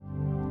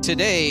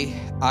Today,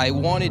 I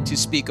wanted to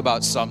speak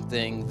about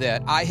something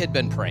that I had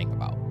been praying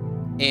about.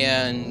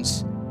 And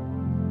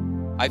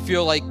I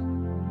feel like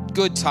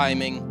good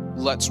timing,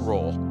 let's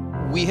roll.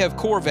 We have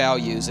core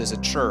values as a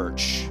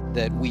church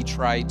that we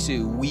try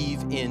to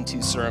weave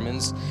into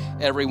sermons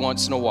every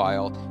once in a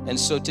while. And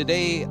so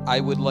today,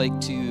 I would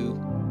like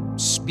to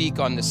speak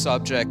on the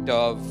subject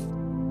of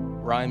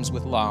rhymes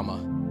with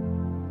llama.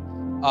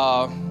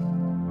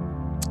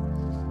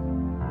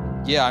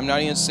 I'm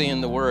not even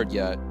saying the word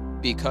yet,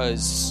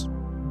 because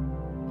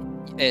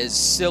as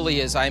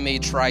silly as I may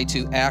try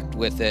to act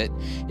with it,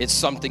 it's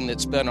something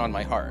that's been on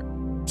my heart,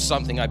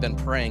 something I've been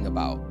praying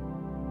about.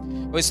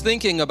 I was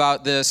thinking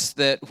about this,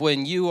 that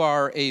when you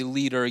are a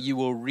leader, you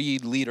will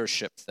read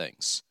leadership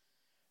things.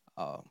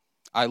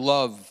 I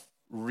love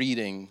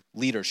reading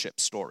leadership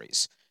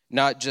stories,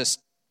 not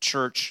just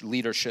church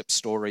leadership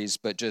stories,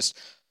 but just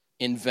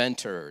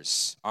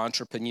inventors,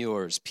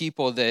 entrepreneurs,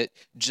 people that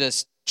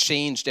just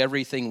changed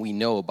everything we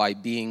know by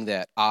being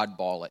that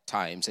oddball at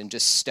times and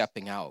just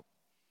stepping out.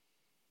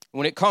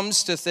 When it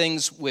comes to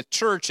things with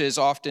churches,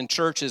 often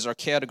churches are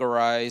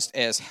categorized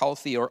as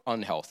healthy or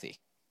unhealthy.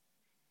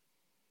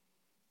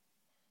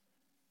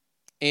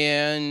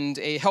 And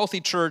a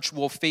healthy church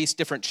will face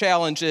different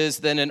challenges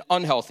than an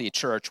unhealthy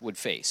church would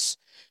face.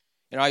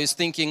 And I was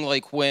thinking,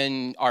 like,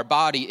 when our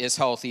body is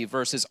healthy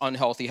versus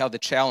unhealthy, how the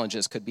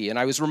challenges could be. And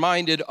I was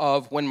reminded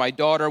of when my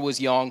daughter was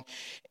young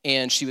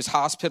and she was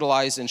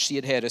hospitalized and she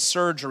had had a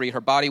surgery.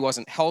 Her body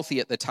wasn't healthy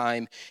at the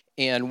time.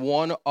 And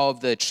one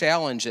of the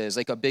challenges,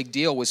 like a big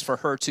deal, was for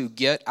her to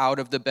get out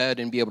of the bed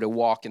and be able to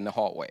walk in the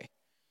hallway.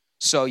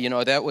 So,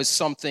 that was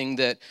something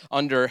that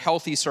under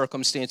healthy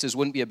circumstances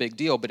wouldn't be a big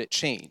deal, but it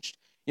changed.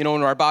 When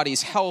our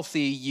body's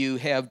healthy, you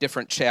have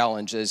different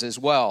challenges as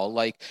well.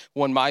 Like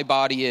when my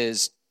body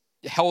is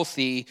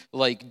healthy,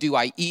 like, do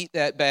I eat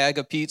that bag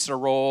of pizza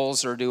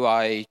rolls or do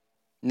I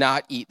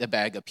not eat the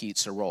bag of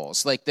pizza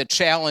rolls? Like, the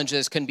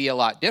challenges can be a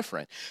lot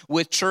different.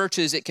 With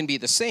churches, it can be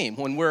the same.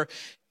 When we're,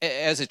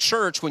 as a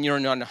church, when you're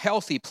in an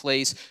unhealthy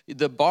place,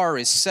 the bar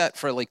is set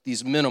for like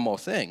these minimal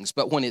things.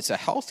 But when it's a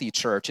healthy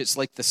church, it's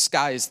like the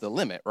sky's the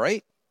limit,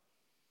 right?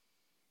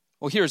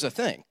 Well, here's the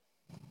thing.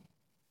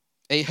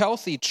 A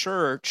healthy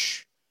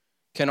church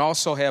can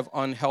also have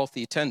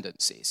unhealthy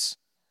tendencies.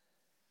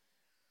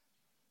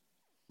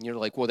 You're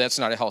like, well, that's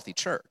not a healthy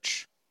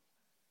church.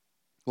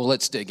 Well,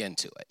 let's dig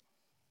into it,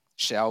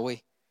 shall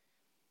we?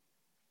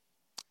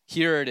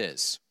 Here it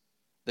is,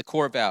 the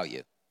core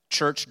value.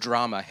 Church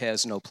drama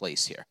has no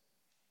place here.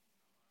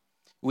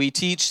 We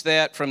teach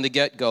that from the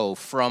get-go,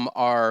 from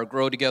our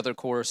Grow Together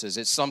courses.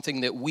 It's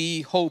something that we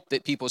hope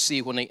that people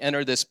see when they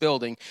enter this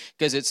building,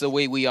 because it's the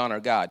way we honor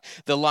God.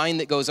 The line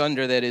that goes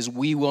under that is,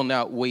 we will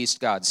not waste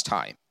God's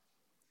time.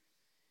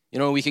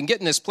 We can get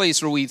in this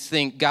place where we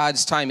think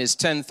God's time is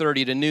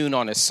 10:30 to noon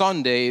on a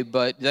Sunday,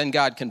 but then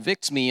God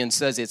convicts me and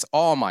says it's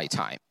all my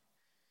time.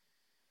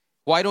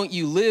 Why don't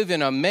you live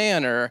in a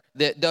manner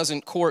that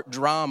doesn't court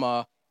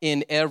drama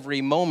in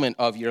every moment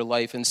of your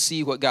life and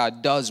see what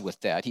God does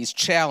with that? He's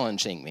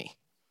challenging me.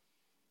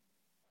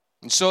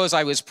 And so as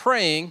I was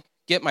praying,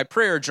 get my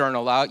prayer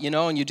journal out,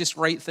 and you just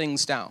write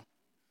things down.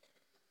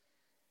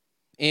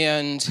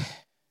 And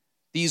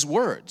these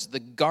words,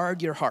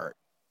 guard your heart.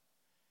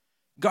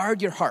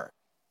 Guard your heart.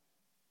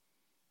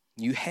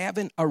 You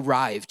haven't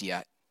arrived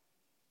yet.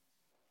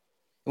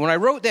 And when I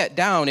wrote that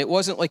down, it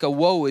wasn't like a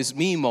woe is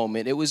me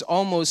moment. It was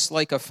almost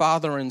like a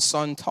father and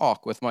son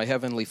talk with my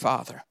heavenly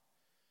Father.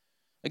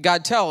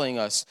 God telling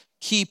us,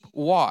 keep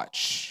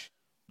watch.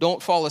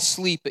 Don't fall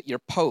asleep at your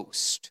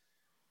post.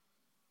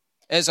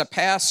 As a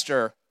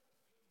pastor,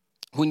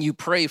 when you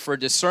pray for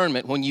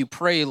discernment, when you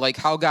pray like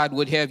how God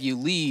would have you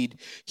lead,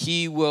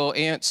 he will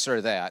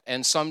answer that.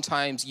 And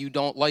sometimes you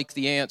don't like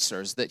the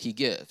answers that he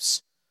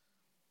gives.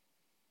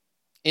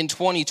 In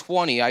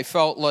 2020, I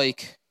felt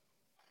like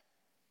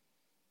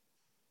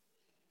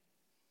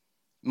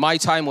my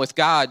time with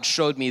God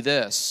showed me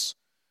this,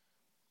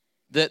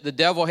 that the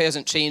devil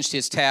hasn't changed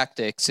his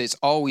tactics. It's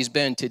always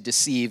been to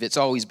deceive. It's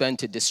always been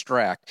to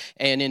distract.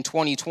 And in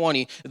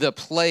 2020, the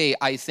play,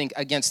 I think,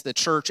 against the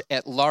church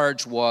at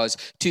large was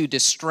to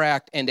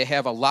distract and to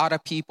have a lot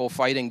of people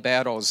fighting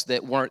battles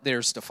that weren't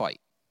theirs to fight.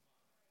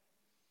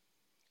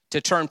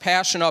 To turn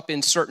passion up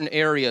in certain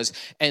areas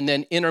and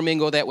then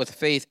intermingle that with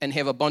faith and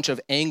have a bunch of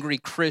angry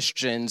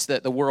Christians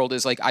that the world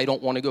is like, I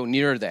don't want to go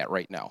near that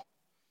right now.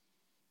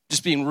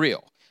 Just being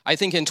real. I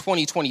think in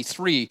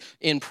 2023,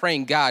 in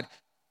praying, God,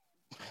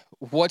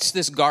 what's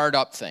this guard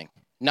up thing?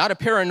 Not a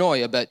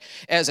paranoia, but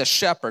as a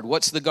shepherd,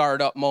 what's the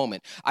guard up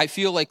moment? I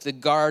feel like the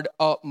guard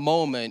up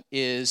moment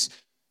is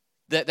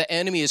that the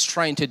enemy is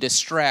trying to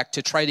distract,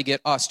 to try to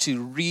get us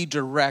to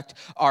redirect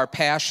our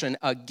passion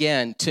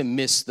again to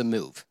miss the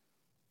move.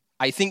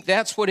 I think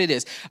that's what it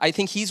is. I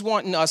think he's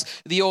wanting us,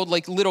 the old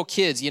like little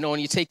kids, when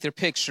you take their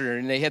picture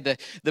and they had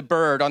the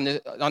bird on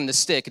the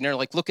stick and they're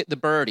like, look at the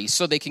birdie,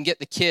 so they can get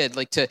the kid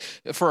like to,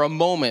 for a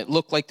moment,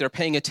 look like they're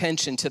paying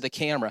attention to the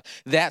camera.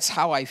 That's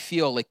how I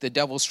feel like the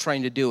devil's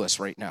trying to do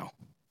us right now.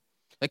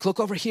 Like, look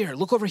over here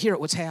at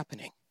what's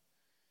happening.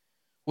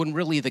 when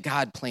really the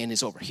God plan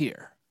is over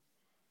here.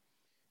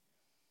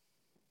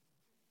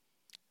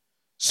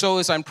 So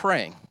as I'm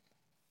praying,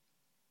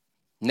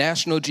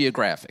 National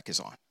Geographic is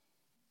on.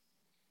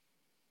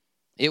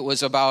 It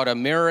was about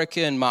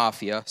American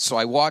mafia, so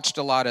I watched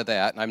a lot of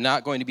that, and I'm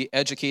not going to be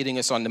educating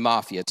us on the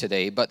mafia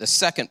today, but the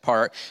second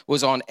part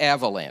was on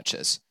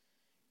avalanches.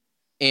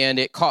 And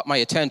it caught my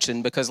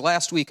attention because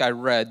last week I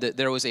read that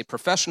there was a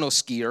professional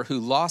skier who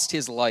lost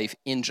his life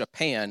in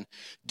Japan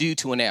due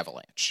to an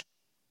avalanche.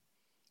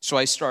 So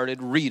I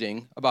started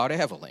reading about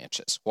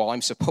avalanches while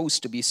I'm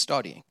supposed to be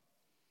studying.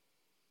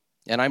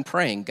 And I'm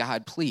praying,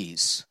 God,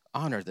 please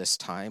honor this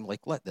time.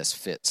 Like, let this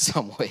fit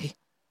some way.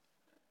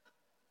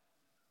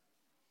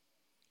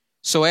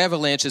 So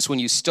avalanches, when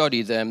you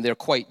study them, they're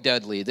quite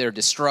deadly. They're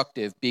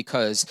destructive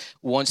because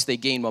once they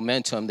gain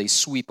momentum, they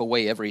sweep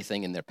away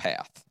everything in their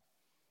path.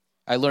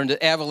 I learned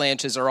that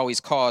avalanches are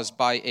always caused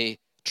by a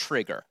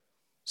trigger.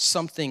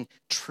 Something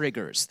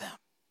triggers them.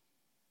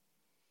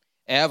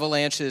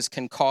 Avalanches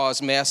can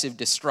cause massive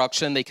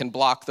destruction. They can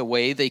block the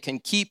way. They can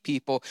keep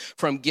people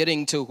from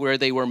getting to where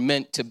they were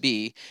meant to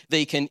be.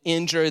 They can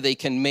injure, they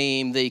can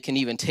maim, they can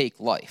even take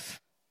life.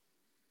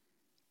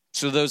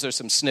 So those are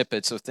some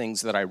snippets of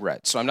things that I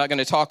read. So I'm not going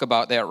to talk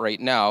about that right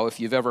now. If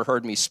you've ever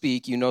heard me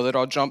speak, you know that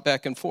I'll jump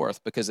back and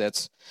forth because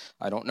that's,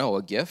 I don't know,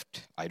 a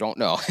gift? I don't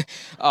know.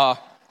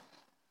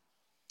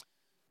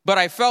 But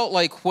I felt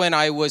like when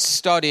I was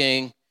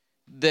studying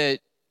that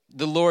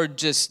the Lord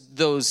just,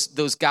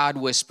 those God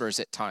whispers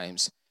at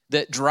times,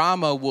 that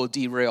drama will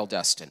derail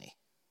destiny.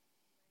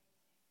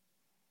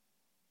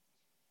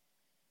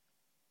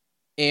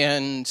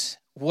 And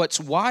what's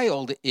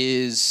wild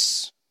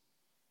is,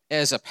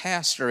 as a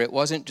pastor, it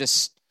wasn't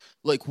just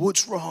like,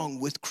 what's wrong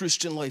with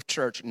Christian Life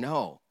Church?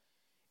 No.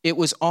 It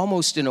was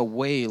almost in a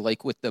way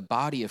like with the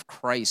body of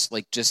Christ,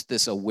 like just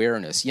this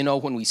awareness. You know,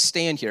 when we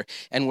stand here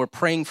and we're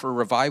praying for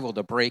revival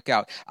to break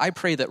out, I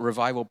pray that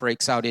revival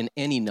breaks out in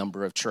any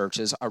number of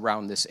churches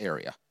around this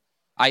area.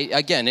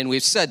 And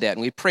we've said that,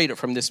 and we've prayed it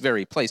from this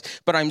very place.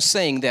 But I'm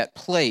saying that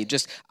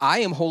I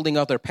am holding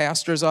other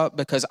pastors up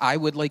because I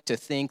would like to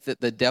think that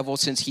the devil,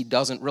 since he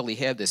doesn't really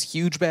have this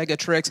huge bag of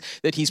tricks,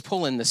 that he's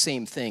pulling the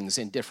same things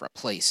in different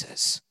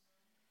places.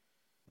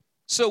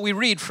 So we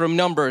read from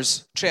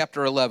Numbers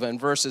chapter 11,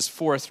 verses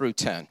 4 through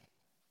 10.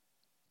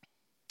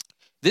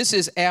 This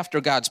is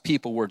after God's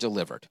people were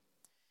delivered.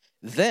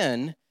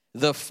 Then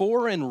the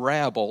foreign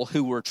rabble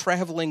who were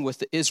traveling with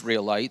the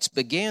Israelites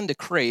began to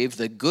crave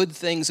the good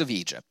things of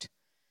Egypt.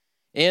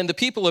 And the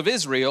people of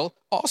Israel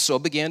also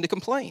began to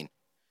complain.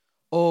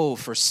 "Oh,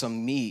 for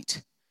some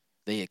meat,"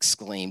 they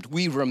exclaimed.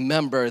 "We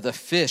remember the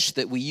fish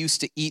that we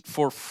used to eat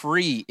for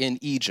free in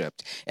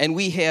Egypt. And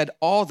we had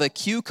all the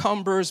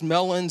cucumbers,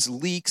 melons,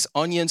 leeks,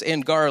 onions,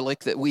 and garlic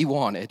that we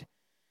wanted.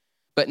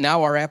 But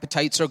now our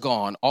appetites are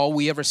gone. All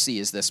we ever see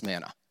is this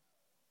manna."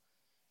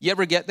 You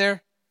ever get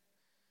there?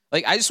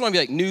 Like, I just want to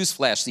be like,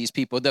 newsflash these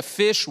people. The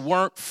fish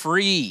weren't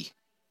free.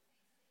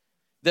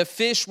 The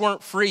fish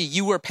weren't free.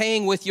 You were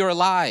paying with your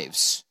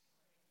lives.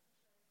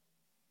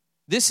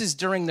 This is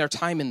during their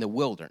time in the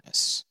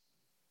wilderness.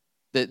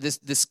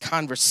 This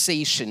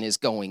conversation is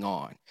going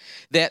on.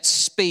 That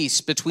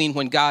space between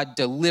when God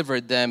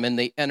delivered them and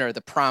they enter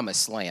the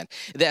promised land.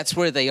 That's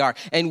where they are.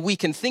 And we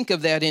can think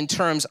of that in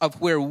terms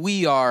of where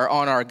we are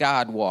on our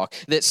God walk.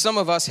 That some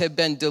of us have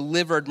been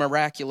delivered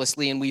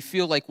miraculously and we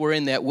feel like we're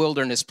in that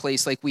wilderness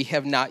place, like we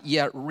have not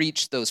yet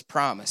reached those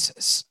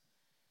promises.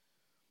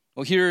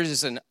 Well,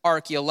 here's an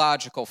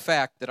archaeological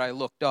fact that I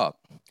looked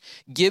up.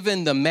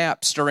 Given the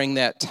maps during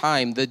that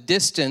time, the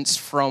distance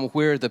from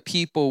where the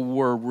people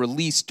were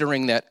released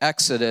during that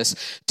Exodus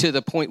to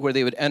the point where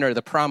they would enter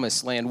the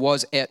promised land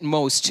was at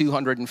most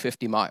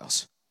 250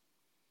 miles.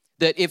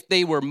 That if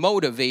they were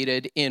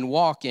motivated in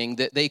walking,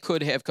 that they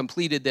could have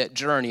completed that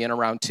journey in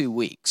around 2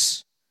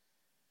 weeks.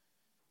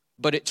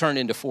 But it turned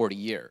into 40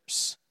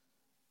 years.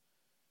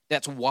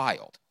 That's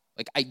wild.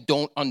 Like, I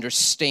don't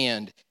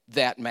understand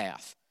that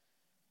math.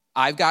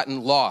 I've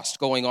gotten lost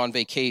going on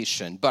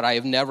vacation, but I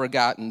have never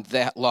gotten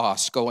that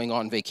lost going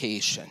on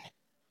vacation.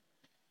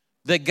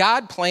 The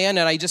God plan,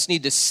 and I just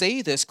need to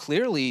say this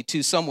clearly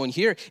to someone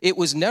here, it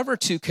was never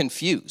to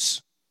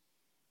confuse.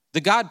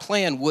 The God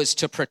plan was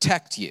to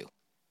protect you.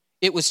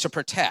 It was to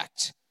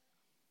protect.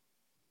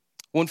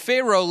 When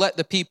Pharaoh let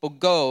the people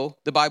go,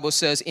 the Bible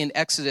says in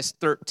Exodus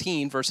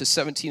 13, verses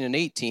 17 and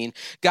 18,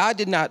 God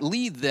did not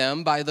lead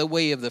them by the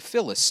way of the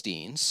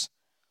Philistines,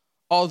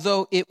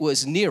 although it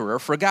was nearer,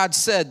 for God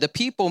said, the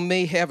people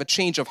may have a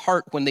change of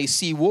heart when they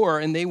see war,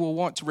 and they will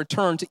want to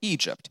return to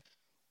Egypt.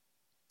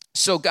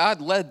 So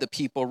God led the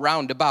people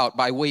round about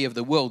by way of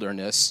the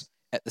wilderness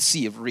at the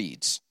Sea of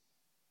Reeds.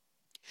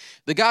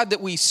 The God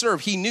that we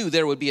serve, he knew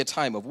there would be a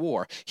time of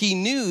war. He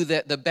knew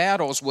that the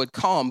battles would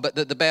come, but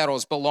that the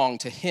battles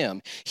belonged to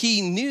him.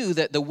 He knew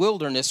that the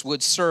wilderness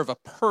would serve a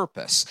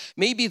purpose.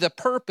 Maybe the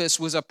purpose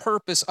was a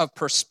purpose of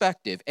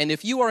perspective. And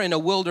if you are in a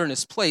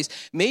wilderness place,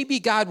 maybe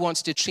God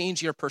wants to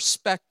change your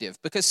perspective.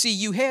 Because see,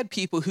 you had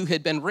people who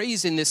had been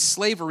raised in this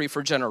slavery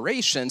for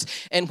generations,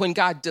 and when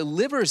God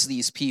delivers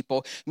these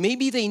people,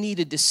 maybe they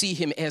needed to see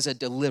him as a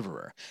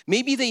deliverer.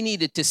 Maybe they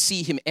needed to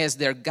see him as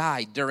their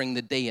guide during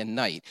the day and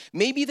night.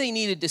 Maybe they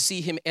needed to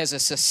see him as a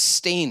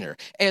sustainer,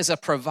 as a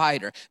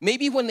provider.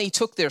 Maybe when they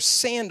took their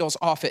sandals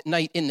off at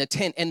night in the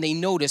tent and they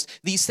noticed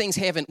these things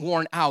haven't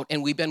worn out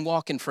and we've been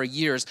walking for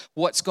years,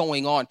 what's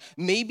going on?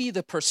 Maybe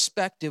the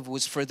perspective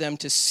was for them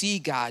to see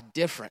God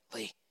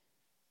differently.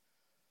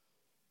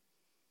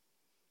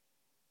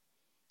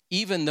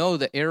 Even though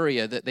the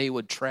area that they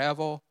would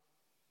travel,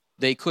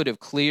 they could have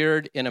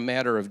cleared in a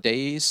matter of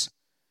days,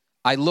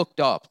 I looked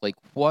up, like,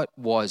 what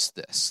was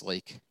this?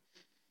 Like,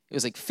 it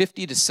was like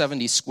 50 to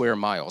 70 square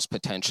miles,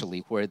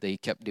 potentially, where they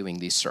kept doing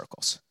these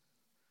circles.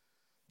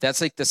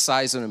 That's like the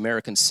size of an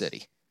American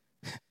city.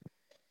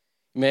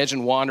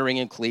 Imagine wandering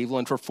in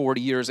Cleveland for 40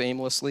 years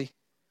aimlessly.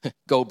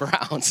 Go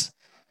Browns.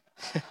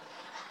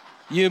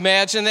 You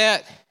imagine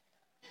that?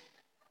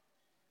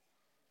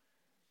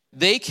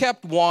 They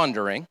kept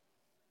wandering.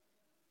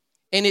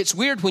 And it's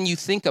weird when you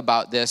think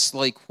about this,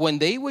 like when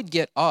they would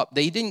get up,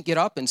 they didn't get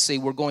up and say,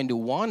 we're going to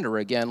wander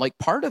again. Like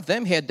part of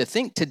them had to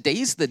think,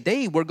 today's the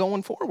day we're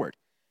going forward.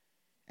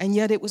 And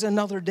yet it was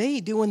another day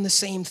doing the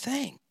same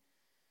thing.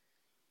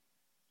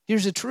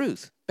 Here's the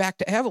truth, back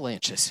to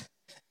avalanches.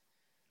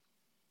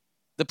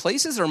 The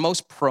places that are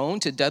most prone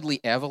to deadly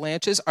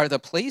avalanches are the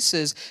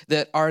places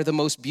that are the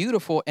most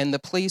beautiful and the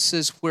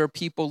places where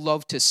people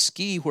love to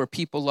ski, where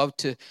people love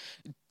to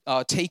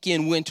take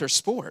in winter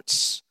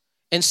sports.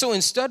 And so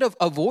instead of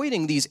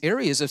avoiding these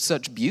areas of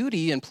such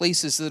beauty and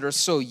places that are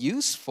so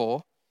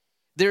useful,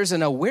 there's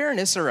an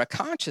awareness or a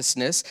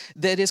consciousness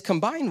that is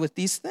combined with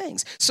these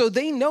things. So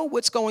they know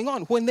what's going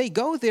on. When they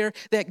go there,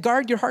 that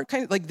guard your heart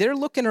kind of like they're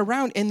looking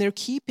around and they're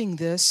keeping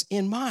this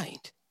in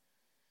mind.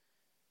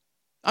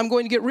 I'm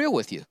going to get real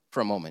with you for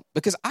a moment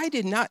because I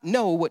did not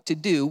know what to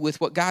do with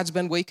what God's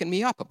been waking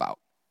me up about.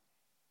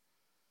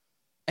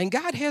 And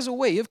God has a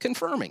way of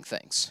confirming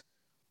things.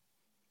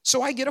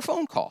 So I get a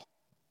phone call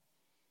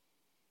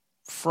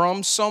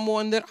from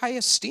someone that I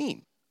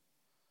esteem,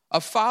 a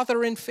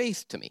father in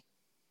faith to me,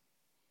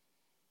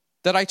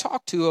 that I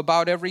talk to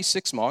about every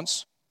 6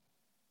 months.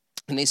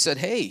 And they said,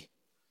 hey,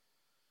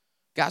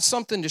 got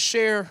something to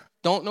share.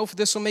 Don't know if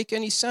this will make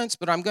any sense,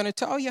 but I'm going to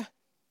tell you.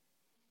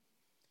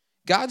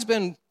 God's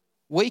been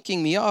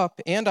waking me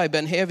up, and I've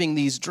been having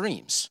these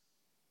dreams.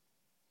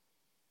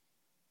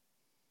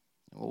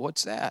 Well,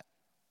 what's that?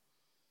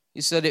 He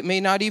said, it may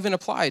not even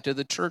apply to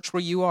the church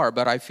where you are,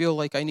 but I feel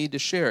like I need to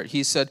share it.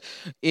 He said,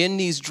 in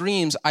these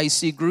dreams, I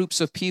see groups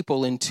of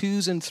people in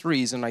 2s and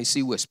 3s, and I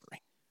see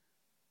whispering.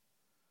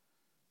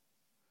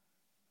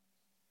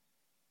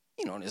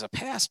 You know, and as a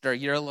pastor,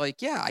 you're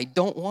like, yeah, I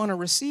don't want to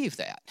receive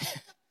that.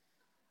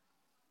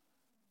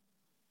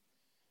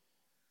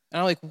 And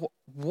I'm like,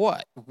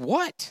 what?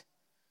 What?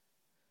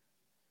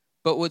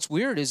 But what's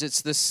weird is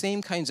it's the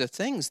same kinds of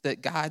things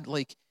that God,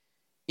 like,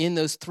 in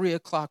those 3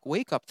 o'clock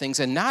wake up things,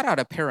 and not out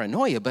of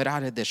paranoia, but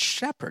out of the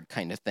shepherd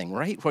kind of thing,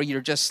 right? Where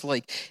you're just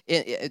like,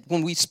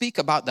 when we speak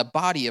about the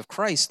body of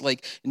Christ,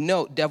 like,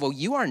 no, devil,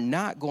 you are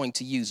not going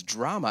to use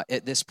drama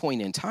at this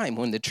point in time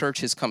when the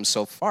church has come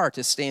so far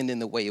to stand in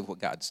the way of what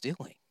God's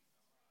doing.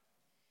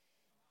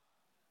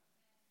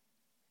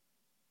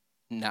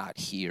 Not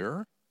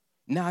here,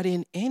 not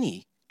in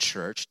any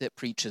church that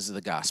preaches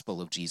the gospel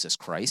of Jesus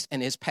Christ.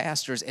 And as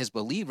pastors, as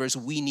believers,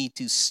 we need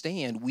to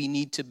stand. We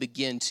need to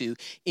begin to,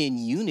 in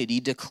unity,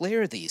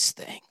 declare these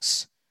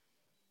things.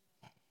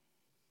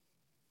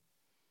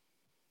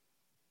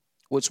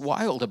 What's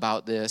wild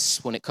about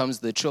this, when it comes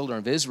to the children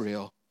of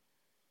Israel,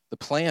 the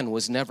plan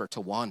was never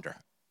to wander.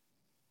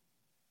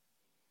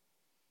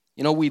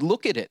 You know, we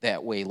look at it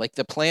that way, like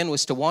the plan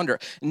was to wander.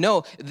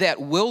 No,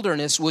 that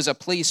wilderness was a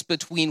place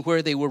between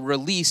where they were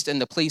released and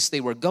the place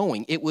they were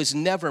going. It was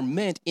never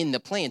meant in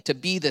the plan to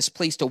be this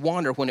place to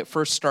wander when it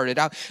first started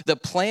out. The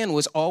plan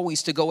was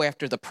always to go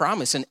after the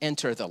promise and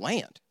enter the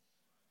land.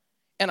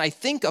 And I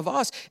think of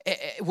us,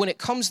 when it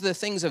comes to the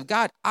things of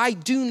God, I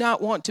do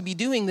not want to be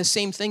doing the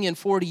same thing in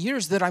 40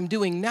 years that I'm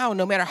doing now,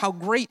 no matter how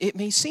great it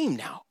may seem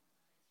now.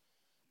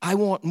 I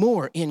want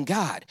more in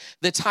God.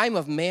 The time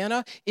of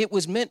manna, it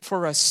was meant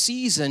for a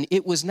season.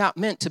 It was not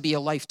meant to be a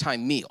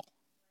lifetime meal.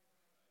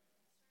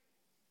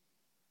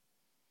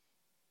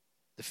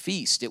 The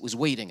feast, it was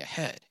waiting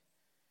ahead.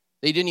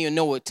 They didn't even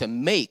know what to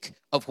make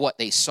of what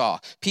they saw.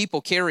 People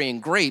carrying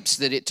grapes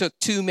that it took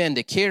 2 men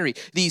to carry.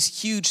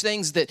 These huge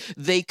things that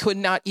they could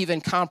not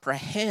even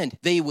comprehend.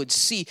 They would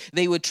see,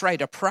 they would try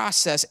to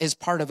process as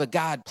part of a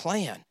God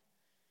plan.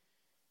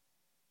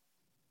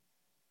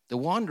 The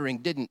wandering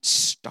didn't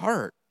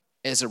start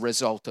as a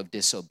result of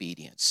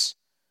disobedience.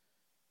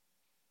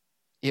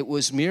 It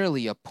was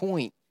merely a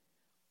point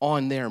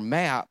on their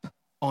map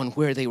on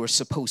where they were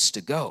supposed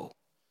to go.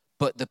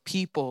 but the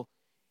people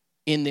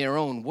in their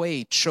own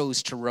way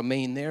chose to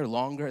remain there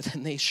longer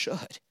than they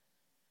should.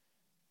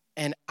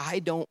 And I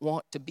don't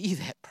want to be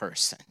that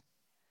person.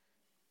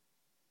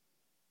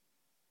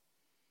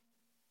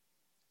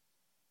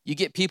 You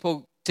get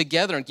people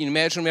together and you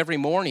imagine them every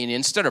morning, and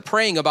instead of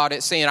praying about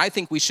it, saying, I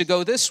think we should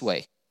go this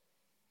way.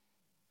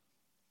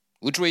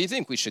 Which way you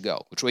think we should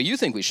go? Which way you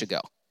think we should go?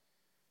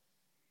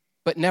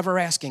 But never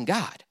asking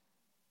God.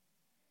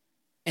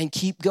 And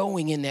keep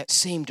going in that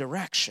same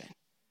direction.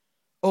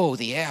 Oh,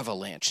 the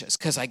avalanches,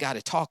 because I got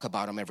to talk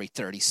about them every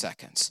 30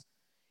 seconds.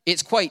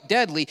 It's quite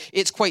deadly.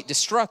 It's quite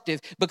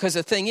destructive, because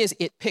the thing is,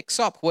 it picks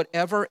up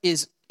whatever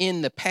is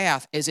in the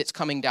path as it's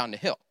coming down the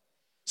hill.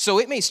 So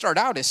it may start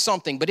out as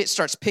something, but it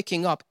starts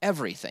picking up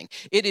everything.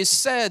 It is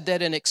said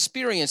that an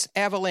experienced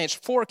avalanche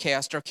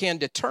forecaster can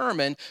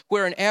determine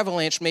where an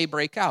avalanche may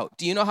break out.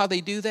 Do you know how they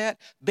do that?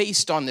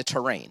 Based on the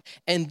terrain.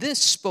 And this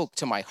spoke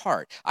to my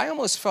heart. I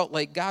almost felt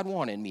like God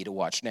wanted me to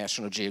watch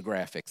National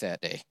Geographic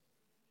that day.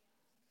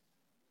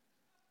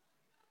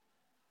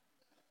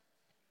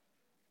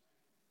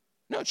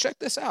 No, check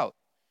this out.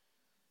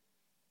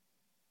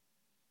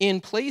 In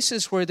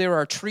places where there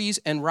are trees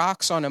and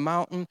rocks on a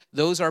mountain,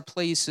 those are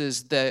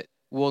places that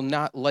will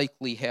not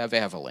likely have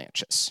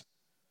avalanches.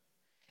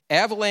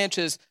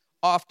 Avalanches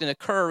often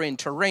occur in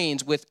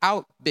terrains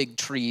without big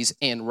trees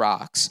and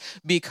rocks,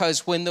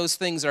 because when those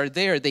things are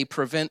there, they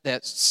prevent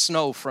that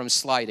snow from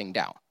sliding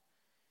down.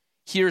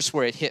 Here's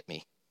where it hit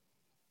me.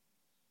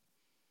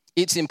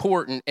 It's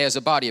important as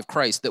a body of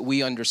Christ that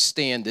we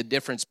understand the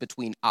difference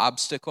between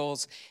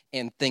obstacles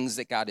and things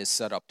that God has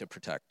set up to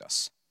protect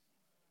us.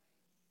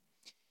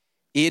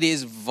 It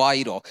is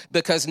vital,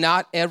 because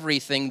not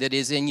everything that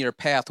is in your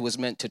path was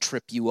meant to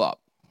trip you up.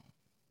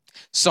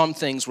 Some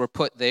things were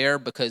put there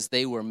because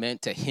they were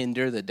meant to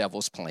hinder the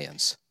devil's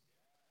plans.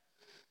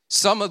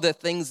 Some of the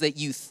things that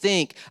you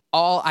think,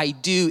 all I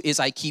do is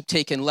I keep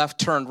taking left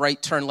turn, right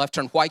turn, left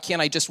turn. Why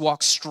can't I just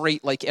walk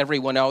straight like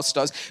everyone else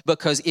does?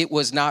 Because it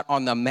was not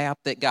on the map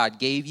that God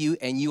gave you,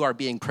 and you are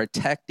being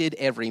protected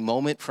every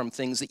moment from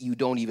things that you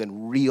don't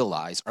even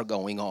realize are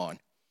going on.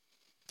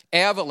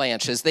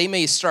 Avalanches, they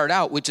may start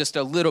out with just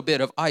a little bit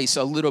of ice,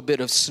 a little bit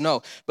of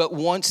snow, but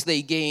once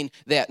they gain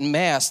that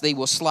mass, they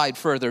will slide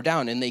further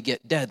down and they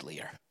get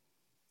deadlier.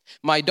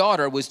 My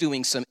daughter was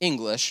doing some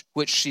English,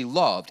 which she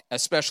loved,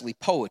 especially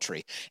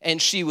poetry, and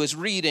she was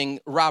reading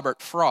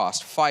Robert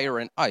Frost, Fire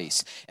and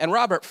Ice. And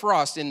Robert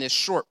Frost, in this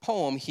short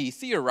poem, he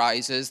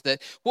theorizes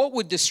that what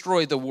would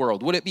destroy the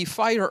world? Would it be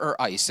fire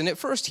or ice? And at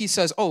first he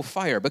says, oh,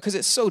 fire, because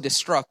it's so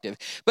destructive.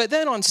 But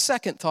then on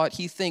second thought,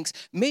 he thinks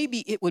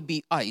maybe it would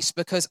be ice,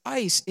 because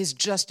ice is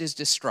just as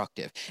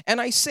destructive. And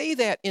I say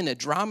that in a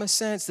drama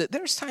sense, that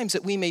there's times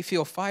that we may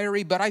feel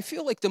fiery, but I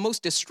feel like the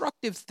most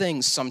destructive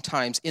things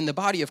sometimes in the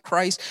body of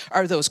Christ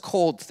are those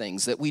cold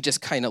things that we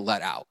just kind of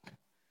let out.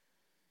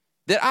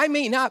 That I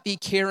may not be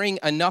carrying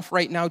enough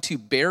right now to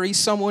bury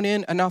someone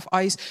in enough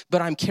ice, but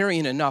I'm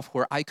carrying enough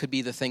where I could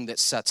be the thing that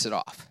sets it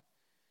off.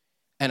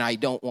 And I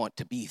don't want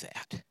to be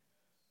that.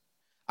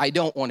 I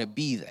don't want to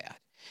be that.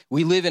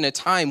 We live in a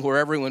time where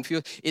everyone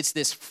feels it's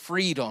this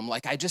freedom,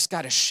 like I just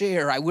got to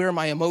share. I wear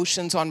my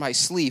emotions on my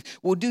sleeve.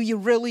 Well, do you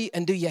really,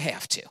 and do you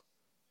have to?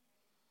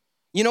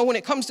 You know, when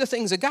it comes to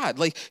things of God,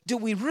 like, do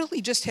we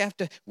really just have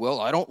to, well,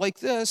 I don't like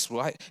this.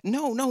 Well,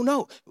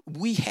 No.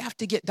 We have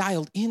to get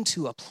dialed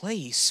into a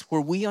place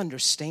where we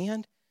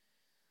understand.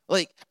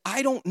 Like,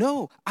 I don't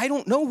know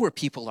where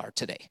people are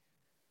today.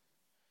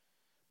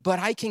 But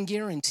I can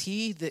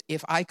guarantee that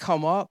if I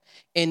come up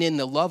and in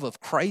the love of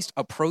Christ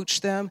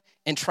approach them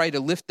and try to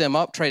lift them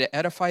up, try to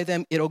edify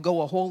them, it'll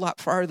go a whole lot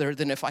farther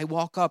than if I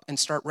walk up and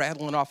start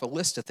rattling off a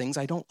list of things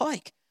I don't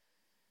like.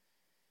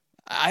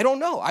 I don't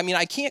know. I mean,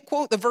 I can't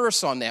quote the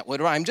verse on that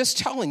one. I'm just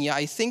telling you,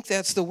 I think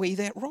that's the way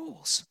that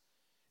rolls.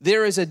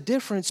 There is a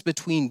difference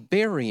between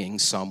burying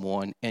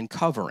someone and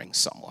covering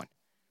someone.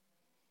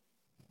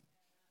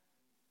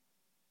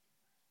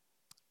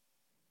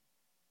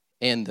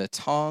 And the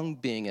tongue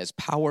being as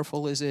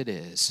powerful as it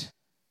is,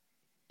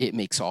 it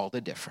makes all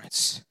the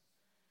difference.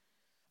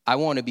 I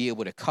want to be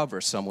able to cover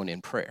someone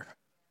in prayer.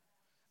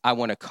 I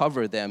want to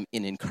cover them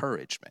in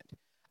encouragement.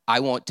 I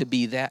want to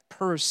be that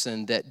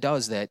person that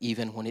does that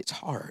even when it's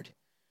hard.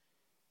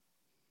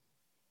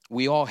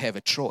 We all have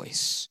a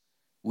choice.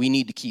 We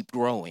need to keep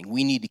growing.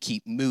 We need to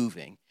keep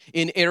moving.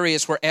 In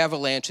areas where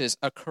avalanches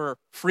occur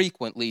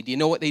frequently, do you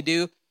know what they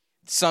do?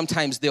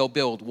 Sometimes they'll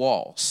build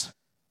walls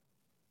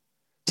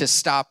to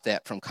stop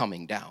that from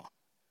coming down.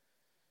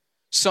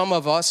 Some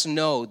of us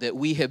know that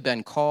we have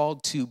been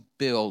called to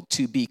build,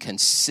 to be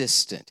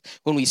consistent.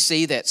 When we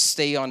say that,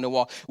 stay on the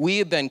wall, we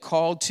have been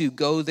called to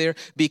go there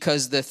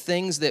because the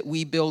things that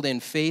we build in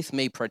faith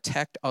may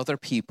protect other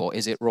people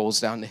as it rolls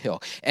down the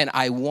hill. And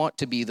I want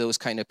to be those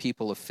kind of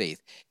people of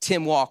faith.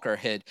 Tim Walker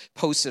had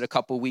posted a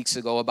couple weeks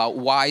ago about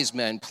wise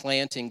men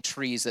planting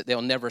trees that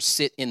they'll never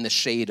sit in the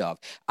shade of.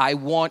 I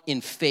want in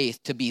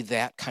faith to be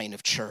that kind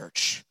of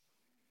church.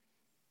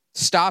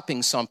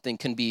 Stopping something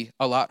can be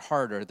a lot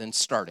harder than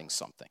starting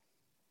something.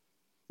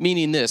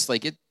 Meaning this,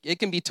 like it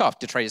can be tough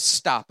to try to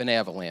stop an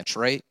avalanche,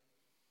 right?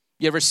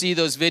 You ever see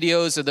those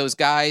videos of those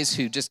guys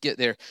who just get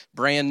their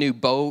brand new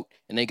boat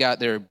and they got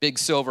their big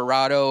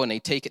Silverado and they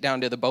take it down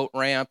to the boat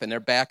ramp and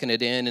they're backing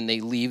it in and they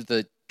leave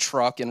the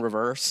truck in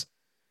reverse?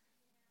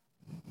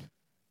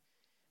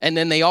 And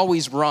then they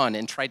always run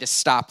and try to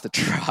stop the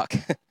truck.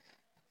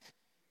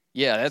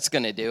 Yeah, that's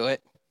going to do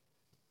it.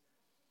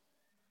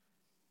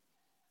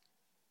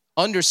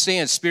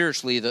 Understand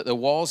spiritually that the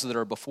walls that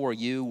are before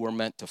you were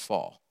meant to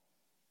fall.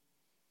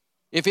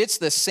 If it's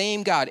the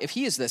same God, if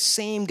he is the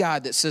same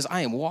God that says, I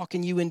am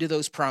walking you into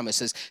those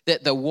promises,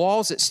 that the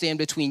walls that stand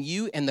between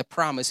you and the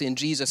promise in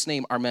Jesus'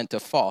 name are meant to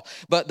fall.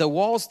 But the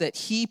walls that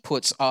he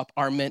puts up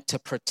are meant to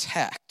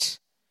protect.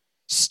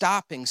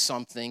 Stopping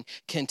something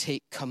can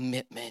take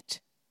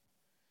commitment.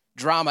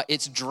 Drama,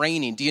 it's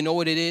draining. Do you know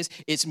what it is?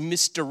 It's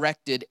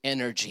misdirected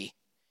energy.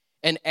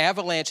 An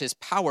avalanche is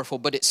powerful,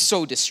 but it's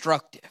so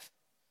destructive.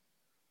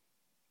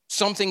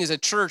 Something as a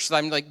church that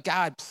I'm like,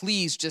 God,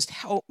 please just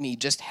help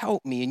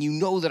me. And you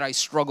know that I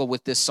struggle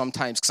with this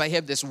sometimes because I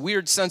have this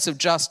weird sense of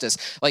justice.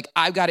 Like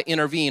I've got to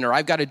intervene or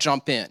I've got to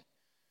jump in.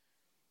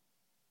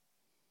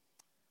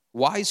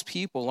 Wise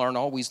people aren't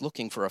always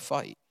looking for a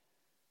fight.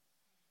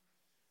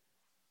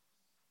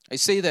 I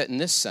say that in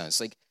this sense.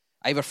 Like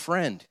I have a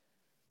friend.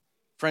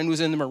 Friend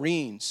was in the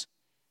Marines.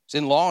 Was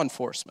in law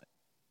enforcement.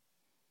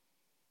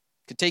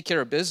 Could take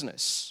care of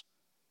business.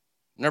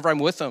 Whenever I'm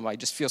with them, I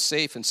just feel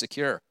safe and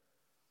secure.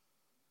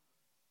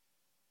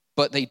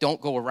 But they don't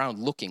go around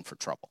looking for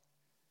trouble.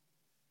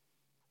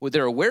 Well,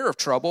 they're aware of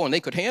trouble, and they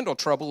could handle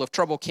trouble if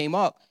trouble came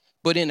up.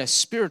 But in a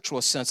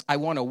spiritual sense, I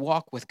want to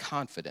walk with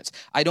confidence.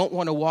 I don't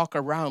want to walk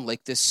around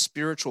like this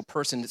spiritual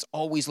person that's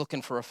always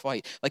looking for a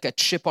fight, like a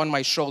chip on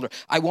my shoulder.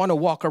 I want to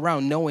walk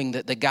around knowing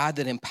that the God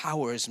that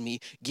empowers me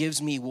gives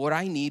me what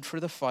I need for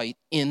the fight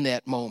in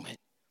that moment.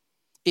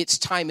 It's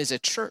time as a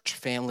church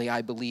family,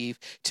 I believe,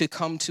 to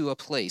come to a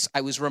place.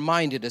 I was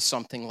reminded of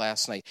something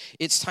last night.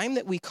 It's time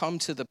that we come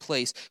to the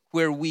place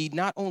where we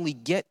not only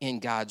get in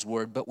God's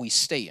word, but we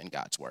stay in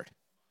God's word.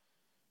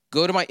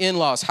 Go to my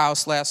in-laws'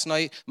 house last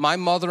night. My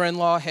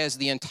mother-in-law has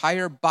the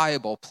entire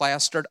Bible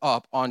plastered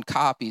up on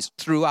copies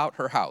throughout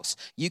her house.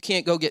 You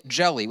can't go get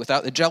jelly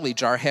without the jelly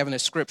jar having a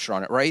scripture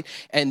on it, right?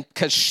 And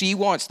because she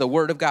wants the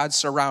word of God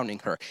surrounding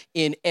her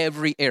in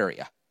every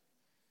area.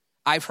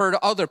 I've heard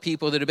other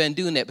people that have been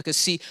doing that because,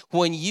 see,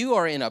 when you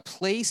are in a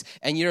place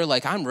and you're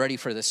like, I'm ready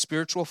for the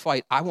spiritual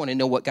fight, I want to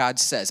know what God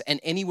says.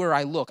 And anywhere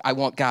I look, I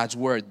want God's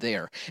word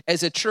there.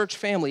 As a church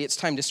family, it's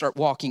time to start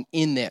walking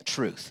in that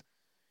truth.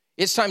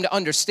 It's time to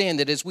understand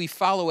that as we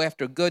follow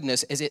after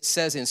goodness, as it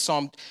says in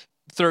Psalm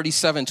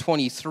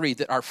 37:23,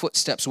 that our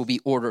footsteps will be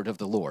ordered of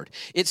the Lord.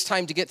 It's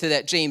time to get to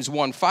that James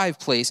 1:5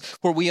 place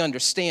where we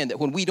understand that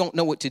when we don't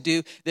know what to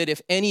do, that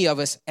if any of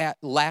us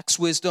lacks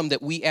wisdom,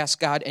 that we ask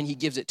God and he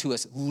gives it to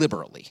us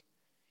liberally.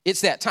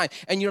 It's that time.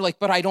 And you're like,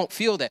 but I don't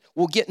feel that.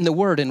 Well, get in the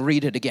word and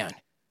read it again.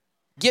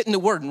 Get in the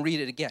word and read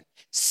it again.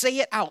 Say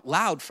it out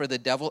loud for the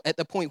devil at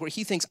the point where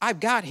he thinks,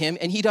 I've got him,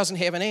 and he doesn't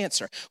have an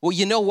answer. Well,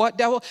 you know what,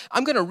 devil?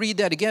 I'm going to read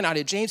that again out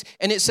of James,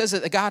 and it says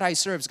that the God I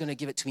serve is going to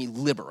give it to me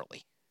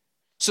liberally.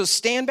 So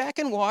stand back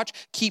and watch,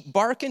 keep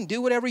barking,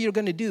 do whatever you're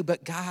going to do,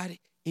 but God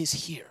is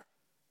here.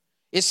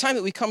 It's time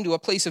that we come to a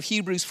place of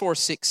Hebrews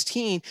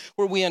 4:16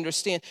 where we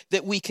understand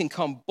that we can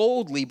come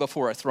boldly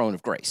before a throne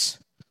of grace.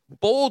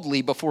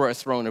 Boldly before a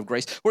throne of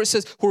grace, where it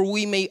says, where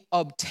we may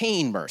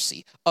obtain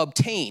mercy,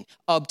 obtain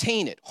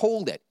it,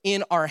 hold it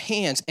in our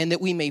hands, and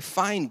that we may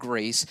find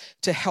grace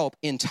to help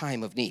in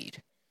time of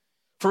need.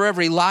 For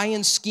every lie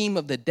and scheme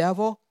of the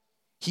devil,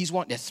 he's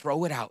wanting to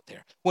throw it out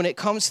there. When it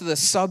comes to the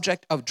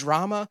subject of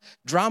drama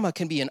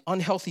can be an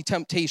unhealthy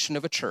temptation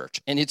of a church,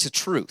 and it's a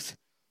truth.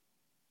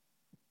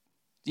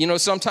 You know,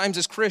 sometimes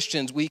as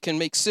Christians, we can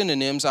make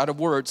synonyms out of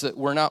words that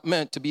were not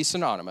meant to be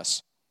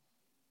synonymous.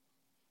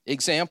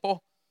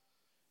 Example,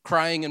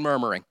 crying and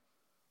murmuring.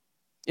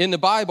 In the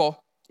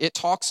Bible, it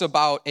talks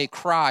about a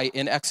cry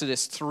in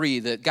Exodus 3,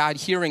 that God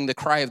hearing the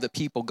cry of the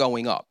people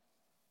going up.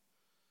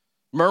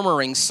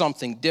 Murmuring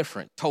something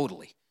different,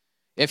 totally.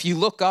 If you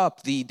look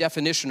up the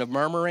definition of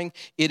murmuring,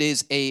 it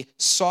is a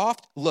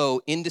soft, low,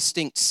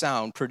 indistinct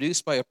sound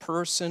produced by a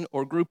person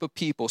or group of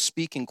people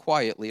speaking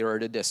quietly or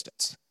at a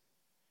distance.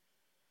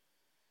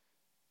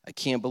 I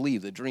can't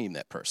believe the dream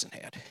that person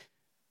had.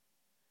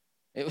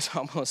 It was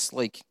almost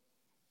like,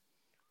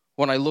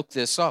 when I looked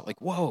this up,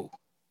 like, whoa.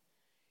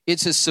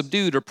 It's a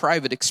subdued or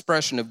private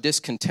expression of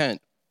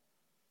discontent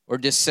or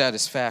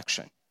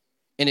dissatisfaction,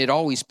 and it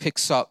always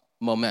picks up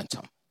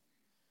momentum.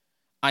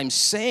 I'm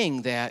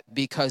saying that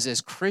because as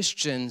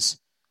Christians,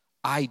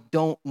 I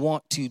don't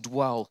want to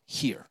dwell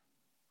here.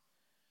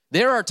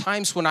 There are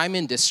times when I'm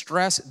in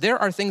distress. There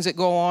are things that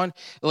go on,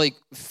 like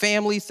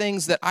family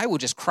things, that I will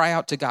just cry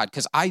out to God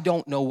because I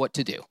don't know what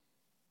to do.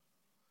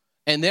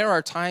 And there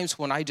are times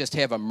when I just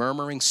have a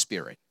murmuring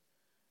spirit.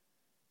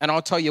 And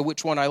I'll tell you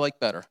which one I like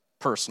better,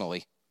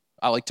 personally.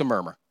 I like to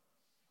murmur.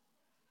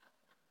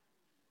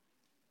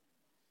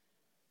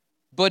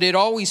 But it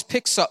always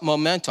picks up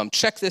momentum.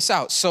 Check this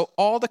out. So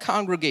all the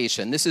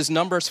congregation, this is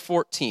Numbers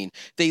 14,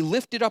 they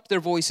lifted up their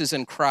voices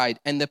and cried,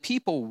 and the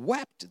people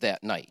wept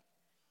that night.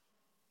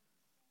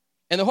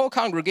 And the whole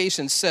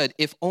congregation said,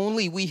 if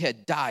only we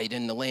had died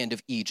in the land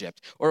of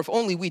Egypt, or if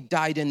only we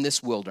died in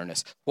this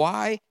wilderness.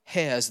 Why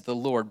has the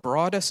Lord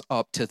brought us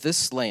up to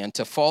this land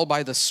to fall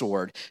by the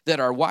sword, that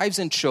our wives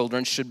and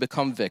children should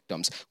become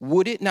victims?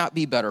 Would it not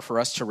be better for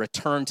us to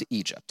return to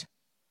Egypt?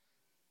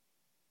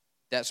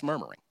 That's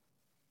murmuring.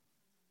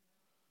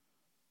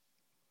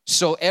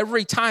 So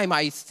every time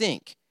I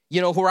think,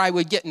 where I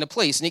would get in a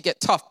place and it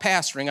get tough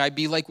pastoring, I'd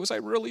be like, was I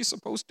really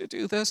supposed to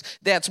do this?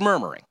 That's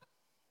murmuring.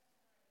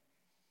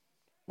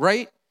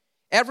 Right?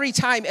 Every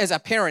time as a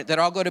parent that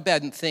I'll go to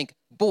bed and think,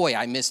 boy,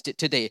 I missed it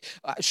today.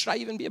 Should I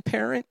even be a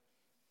parent?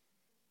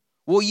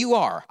 Well, you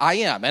are. I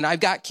am. And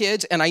I've got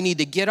kids, and I need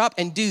to get up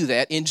and do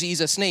that in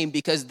Jesus' name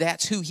because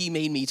that's who he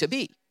made me to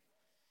be.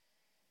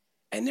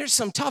 And there's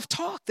some tough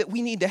talk that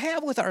we need to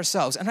have with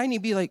ourselves. And I need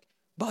to be like,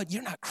 bud,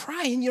 you're not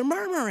crying, you're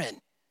murmuring.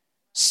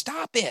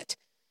 Stop it.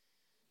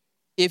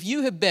 If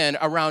you have been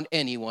around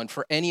anyone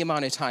for any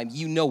amount of time,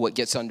 you know what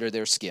gets under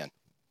their skin.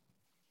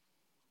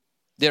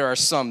 There are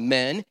some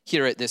men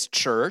here at this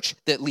church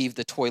that leave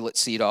the toilet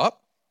seat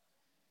up.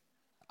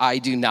 I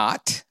do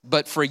not.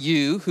 But for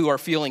you who are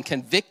feeling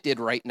convicted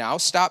right now,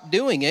 stop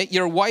doing it.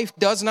 Your wife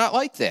does not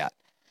like that.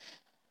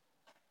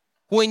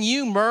 When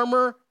you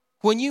murmur,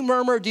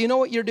 do you know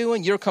what you're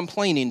doing? You're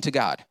complaining to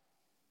God.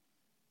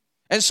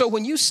 And so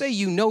when you say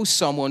you know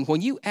someone,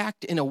 when you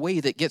act in a way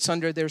that gets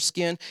under their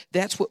skin,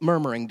 that's what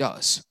murmuring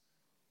does.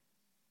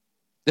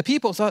 The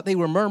people thought they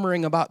were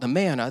murmuring about the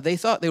manna. They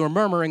thought they were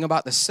murmuring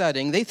about the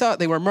setting. They thought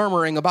they were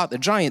murmuring about the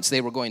giants they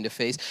were going to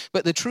face.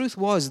 But the truth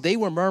was they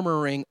were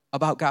murmuring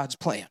about God's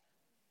plan.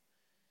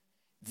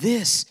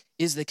 This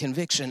is the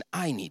conviction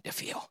I need to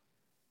feel.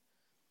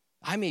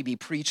 I may be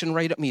preaching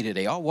right at me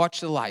today. I'll watch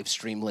the live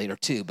stream later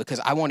too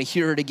because I want to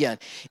hear it again.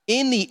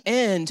 In the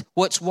end,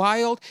 what's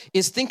wild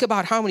is think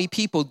about how many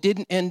people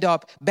didn't end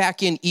up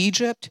back in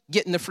Egypt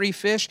getting the free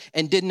fish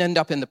and didn't end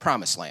up in the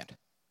promised land.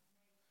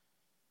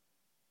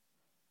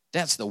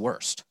 That's the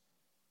worst.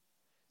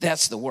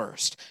 That's the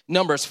worst.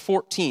 Numbers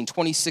 14,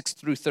 26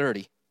 through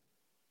 30.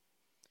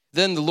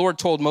 Then the Lord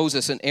told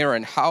Moses and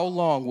Aaron, how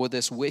long will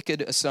this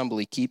wicked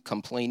assembly keep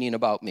complaining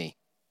about me?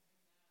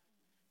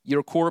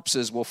 Your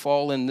corpses will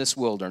fall in this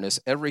wilderness,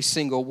 every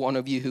single one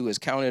of you who is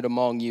counted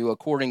among you,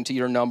 according to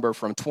your number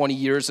from 20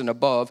 years and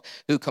above,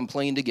 who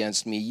complained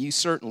against me. You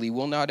certainly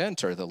will not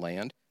enter the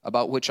land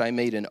about which I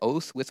made an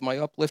oath with my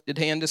uplifted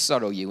hand to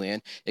settle you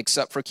in,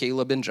 except for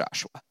Caleb and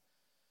Joshua.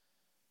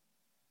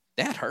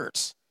 That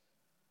hurts.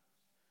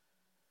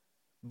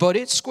 But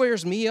it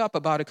squares me up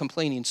about a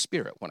complaining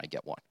spirit when I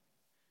get one.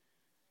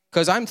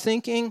 Because I'm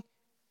thinking,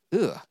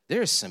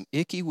 there's some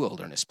icky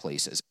wilderness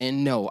places.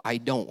 And no, I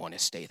don't want to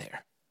stay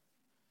there.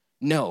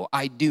 No,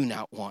 I do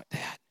not want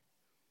that.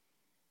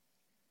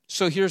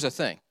 So here's the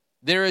thing.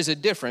 There is a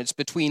difference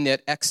between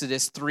that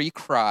Exodus 3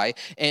 cry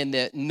and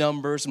that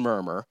Numbers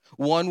murmur.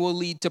 One will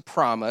lead to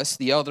promise.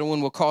 The other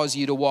one will cause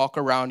you to walk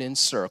around in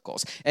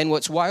circles. And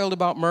what's wild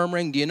about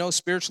murmuring, do you know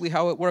spiritually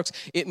how it works?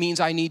 It means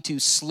I need to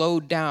slow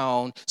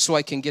down so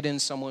I can get in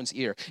someone's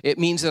ear. It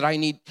means that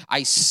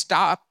I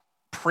stop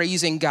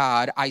praising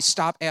God. I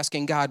stop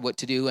asking God what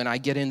to do, and I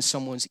get in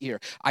someone's ear.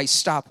 I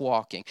stop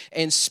walking.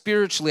 And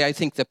spiritually, I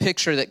think the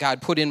picture that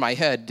God put in my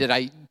head, did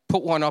I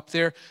put one up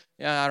there?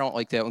 Yeah, I don't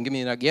like that one. Give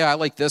me another. Yeah, I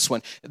like this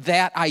one.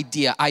 That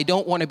idea. I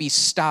don't want to be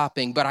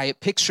stopping, but I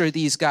picture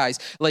these guys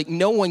like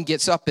no one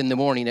gets up in the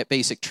morning at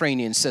basic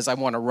training and says, I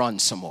want to run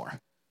some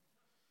more.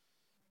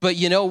 But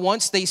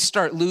once they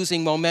start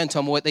losing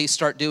momentum, what they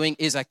start doing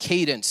is a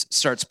cadence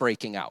starts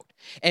breaking out.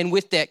 And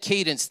with that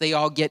cadence, they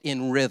all get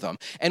in rhythm.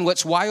 And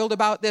what's wild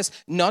about this,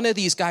 none of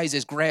these guys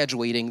is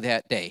graduating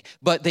that day,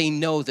 but they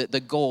know that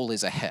the goal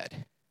is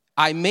ahead.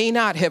 I may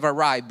not have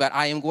arrived, but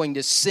I am going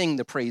to sing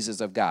the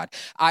praises of God.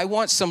 I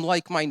want some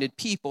like-minded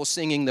people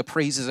singing the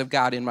praises of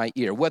God in my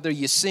ear. Whether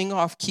you sing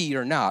off-key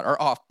or not, or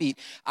off-beat,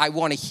 I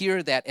want to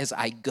hear that as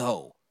I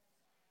go.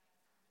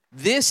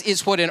 This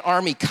is what an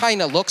army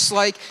kind of looks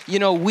like.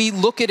 We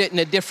look at it in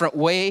a different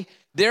way.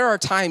 There are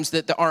times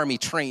that the army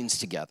trains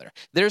together.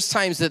 There's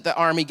times that the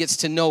army gets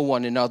to know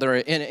one another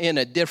in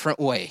a different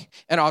way.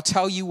 And I'll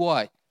tell you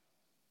what,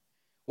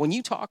 when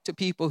you talk to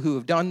people who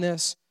have done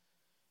this,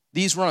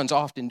 these runs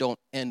often don't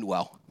end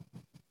well.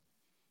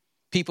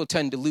 People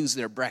tend to lose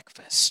their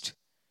breakfast.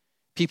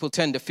 People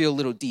tend to feel a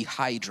little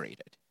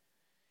dehydrated.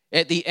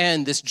 At the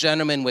end, this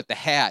gentleman with the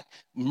hat,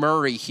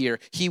 Murray here,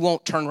 he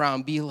won't turn around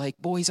and be like,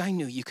 boys, I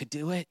knew you could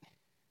do it.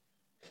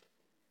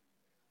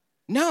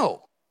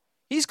 No.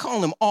 He's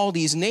calling them all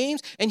these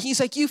names, and he's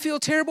like, you feel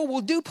terrible?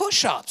 Well, do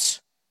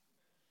push-ups.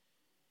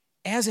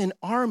 As an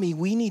army,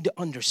 we need to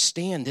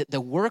understand that the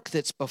work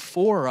that's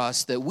before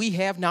us, that we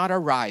have not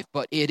arrived,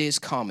 but it is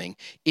coming.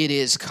 It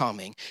is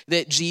coming.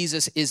 That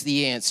Jesus is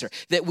the answer.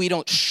 That we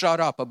don't shut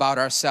up about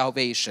our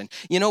salvation.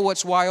 You know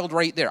what's wild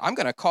right there? I'm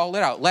going to call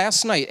it out.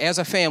 Last night, as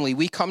a family,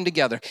 we come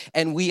together,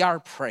 and we are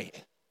praying.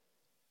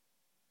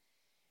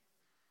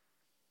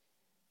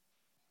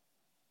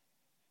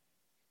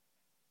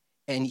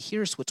 And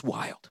here's what's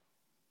wild.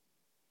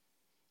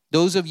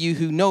 Those of you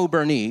who know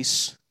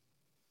Bernice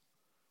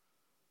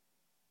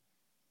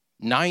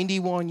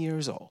 91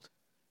 years old,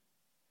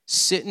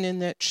 sitting in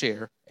that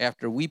chair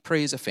after we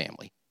pray as a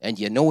family. And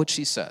you know what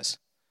she says?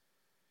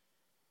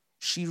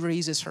 She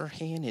raises her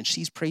hand and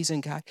she's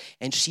praising God.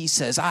 And she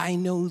says, I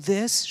know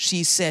this.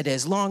 She said,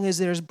 as long as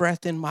there's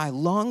breath in my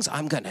lungs,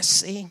 I'm going to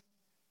sing.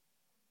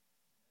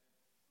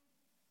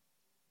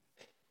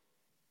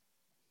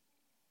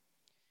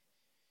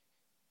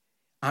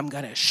 I'm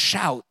going to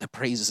shout the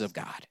praises of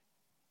God.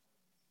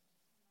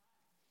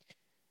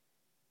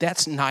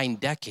 That's 9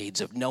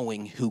 decades of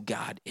knowing who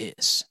God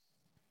is.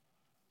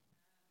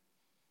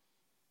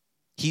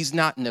 He's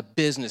not in the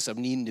business of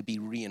needing to be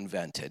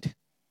reinvented.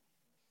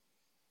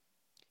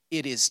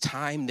 It is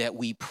time that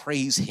we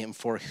praise him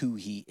for who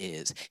he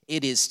is.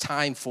 It is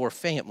time for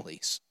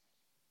families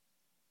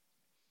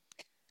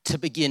to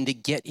begin to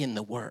get in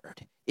the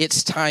word.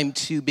 It's time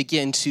to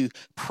begin to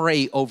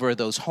pray over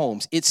those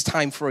homes. It's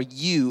time for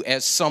you,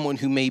 as someone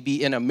who may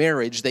be in a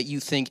marriage that you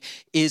think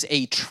is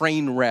a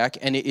train wreck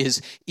and it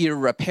is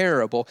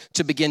irreparable,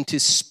 to begin to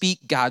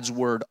speak God's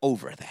word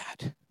over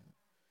that.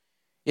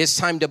 It's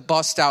time to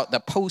bust out the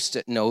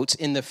Post-it notes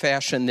in the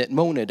fashion that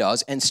Mona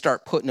does and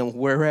start putting them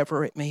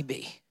wherever it may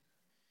be.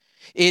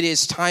 It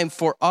is time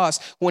for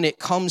us, when it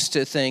comes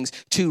to things,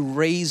 to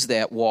raise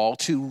that wall,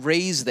 to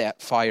raise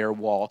that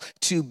firewall,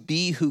 to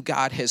be who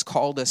God has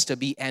called us to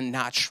be and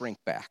not shrink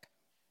back.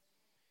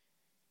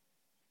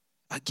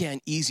 Again,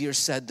 easier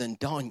said than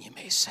done, you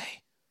may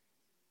say.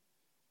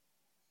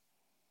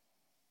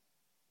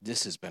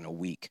 This has been a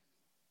week.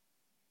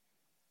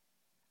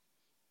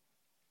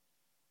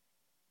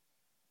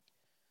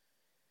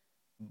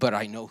 But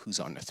I know who's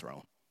on the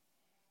throne.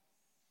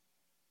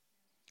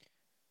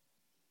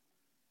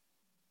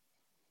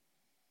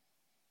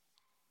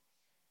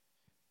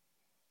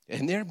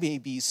 And there may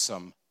be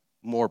some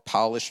more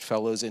polished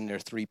fellows in their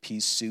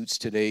 3-piece suits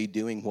today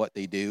doing what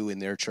they do in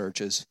their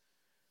churches.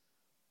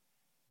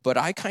 But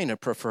I kind of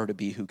prefer to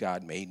be who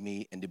God made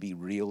me and to be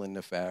real in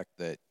the fact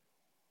that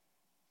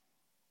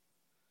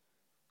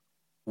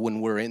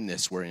when we're in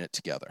this, we're in it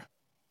together.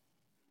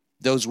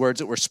 Those words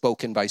that were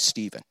spoken by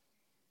Stephen.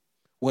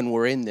 When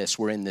we're in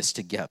this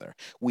together.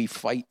 We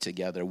fight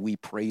together. We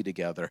pray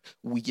together.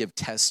 We give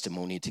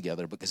testimony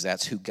together because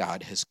that's who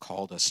God has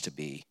called us to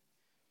be.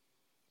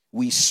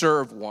 We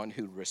serve one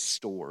who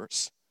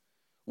restores.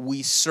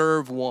 We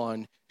serve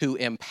one who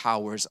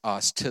empowers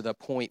us to the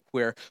point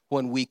where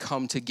when we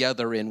come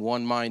together in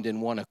one mind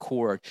and one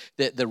accord,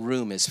 that the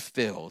room is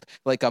filled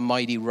like a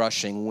mighty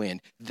rushing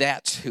wind.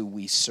 That's who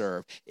we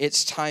serve.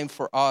 It's time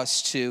for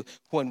us to,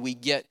 when we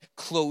get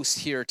close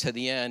here to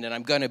the end, and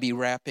I'm going to be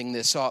wrapping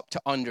this up,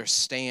 to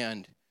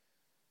understand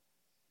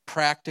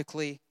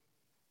practically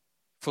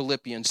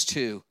Philippians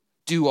 2,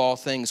 do all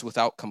things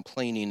without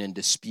complaining and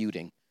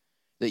disputing,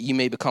 that you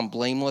may become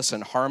blameless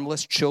and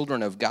harmless,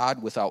 children of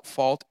God without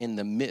fault in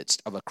the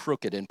midst of a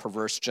crooked and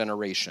perverse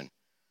generation,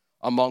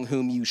 among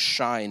whom you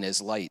shine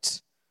as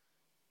lights.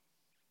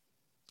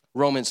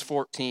 Romans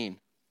 14,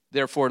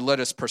 therefore let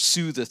us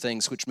pursue the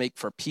things which make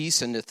for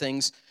peace and the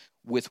things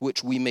with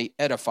which we may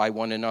edify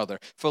one another.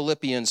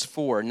 Philippians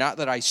 4, not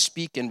that I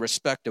speak in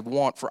respect of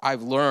want, for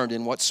I've learned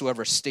in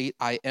whatsoever state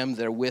I am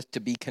therewith to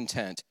be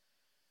content.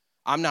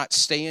 I'm not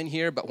staying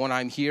here, but when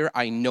I'm here,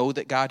 I know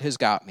that God has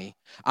got me.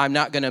 I'm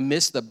not going to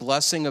miss the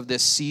blessing of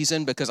this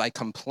season because I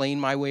complain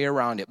my way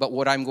around it. But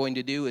what I'm going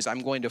to do is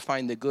I'm going to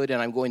find the good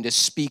and I'm going to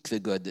speak the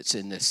good that's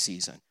in this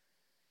season.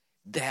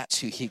 That's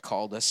who he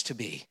called us to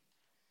be.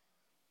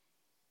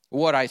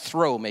 What I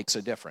throw makes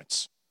a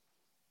difference.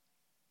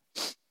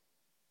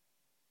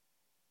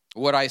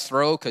 What I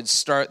throw could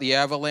start the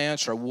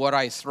avalanche, or what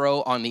I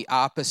throw on the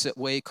opposite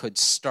way could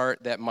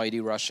start that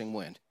mighty rushing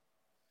wind.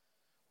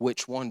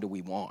 Which one do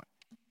we want?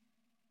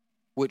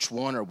 Which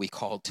one are we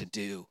called to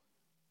do?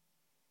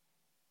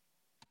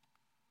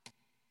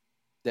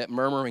 That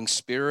murmuring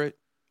spirit,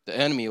 the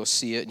enemy will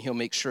see it and he'll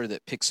make sure that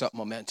it picks up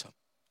momentum.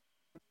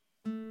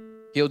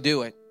 He'll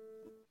do it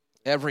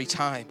every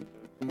time.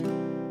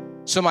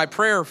 So my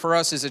prayer for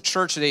us as a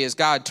church today is,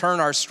 God, turn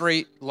our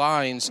straight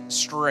lines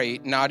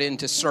straight, not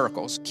into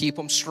circles. Keep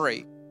them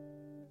straight.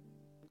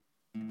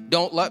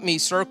 Don't let me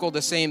circle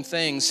the same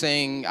thing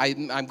saying,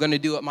 I'm going to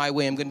do it my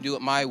way, I'm going to do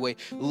it my way.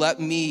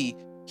 Let me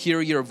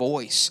hear your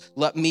voice.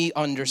 Let me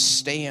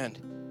understand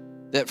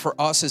that for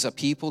us as a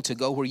people to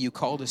go where you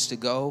called us to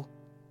go,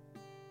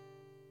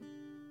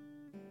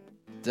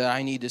 that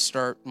I need to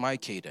start my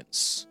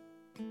cadence.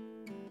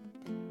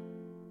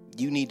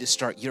 You need to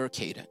start your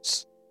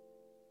cadence.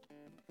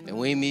 And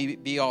we may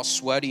be all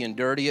sweaty and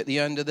dirty at the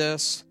end of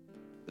this,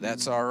 but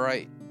that's all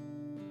right.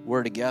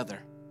 We're together.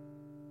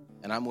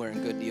 And I'm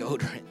wearing good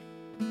deodorant.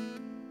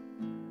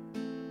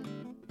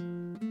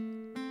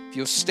 If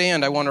you'll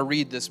stand, I want to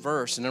read this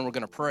verse, and then we're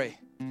going to pray.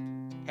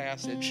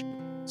 Passage.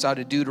 It's out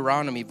of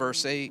Deuteronomy,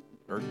 verse 8,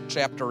 or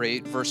chapter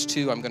 8, verse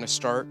 2. I'm going to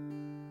start.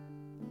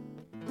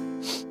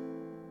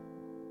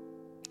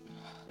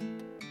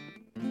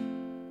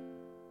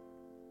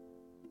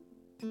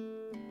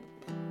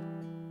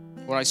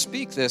 When I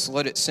speak this,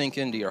 let it sink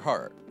into your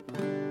heart.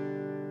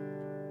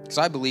 Because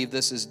I believe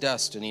this is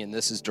destiny and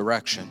this is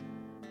direction.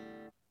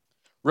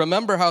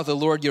 Remember how the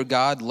Lord your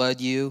God led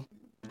you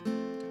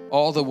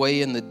all the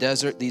way in the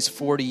desert these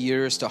 40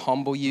 years to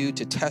humble you,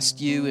 to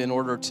test you in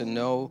order to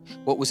know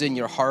what was in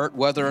your heart,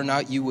 whether or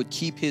not you would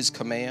keep his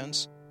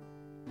commands.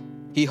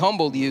 He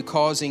humbled you,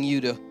 causing you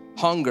to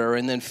hunger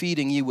and then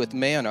feeding you with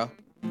manna,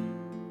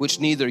 which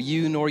neither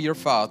you nor your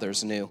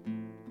fathers knew,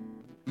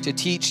 to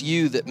teach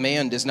you that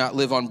man does not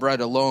live on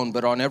bread alone,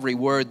 but on every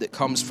word that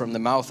comes from the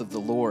mouth of the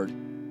Lord.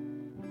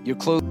 Your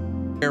clothes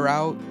didn't wear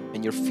out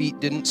and your feet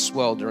didn't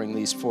swell during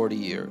these 40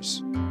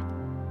 years.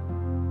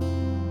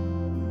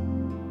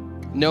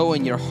 Know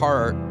in your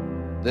heart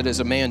that as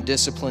a man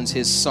disciplines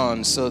his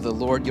son, so the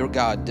Lord your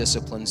God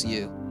disciplines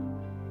you.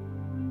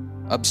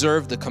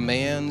 Observe the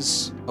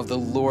commands of the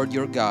Lord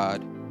your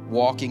God,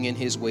 walking in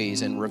his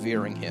ways and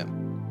revering him.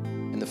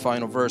 And the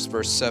final verse,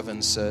 verse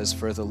 7 says,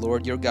 for the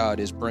Lord your God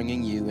is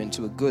bringing you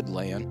into a good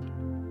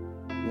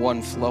land,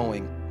 one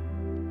flowing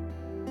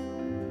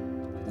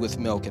with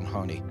milk and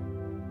honey.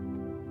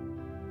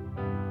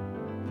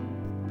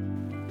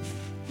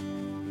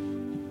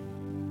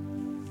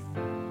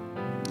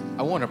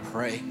 I want to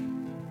pray.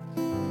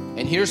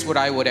 And here's what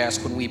I would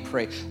ask when we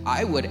pray.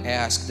 I would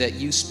ask that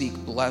you speak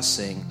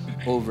blessing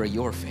over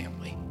your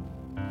family.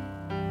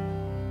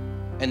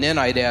 And then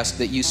I'd ask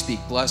that you speak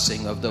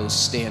blessing of those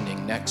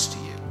standing next to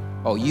you.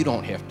 Oh, you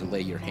don't have to lay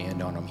your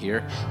hand on them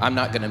here. I'm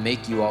not going to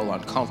make you all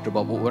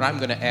uncomfortable. But what I'm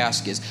going to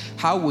ask is,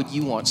 how would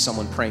you want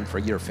someone praying for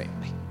your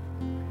family?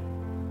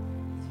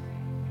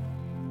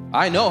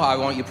 I know how I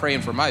want you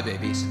praying for my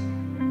babies.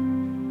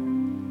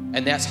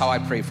 And that's how I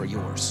pray for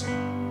yours.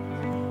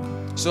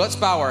 So let's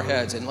bow our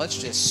heads and let's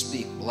just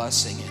speak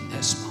blessing in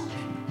this moment.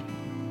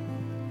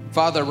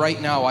 Father, right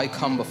now I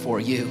come before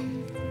you.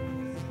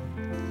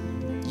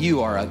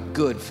 You are a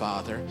good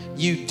Father.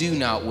 You do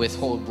not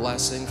withhold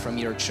blessing from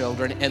your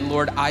children. And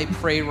Lord, I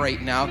pray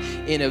right now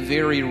in a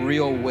very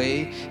real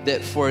way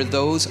that for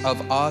those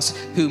of us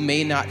who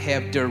may not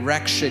have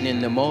direction in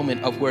the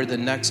moment of where the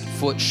next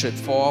foot should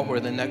fall, where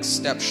the next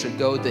step should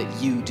go,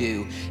 that you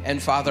do.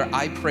 And Father,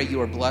 I pray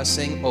your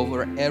blessing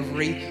over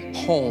every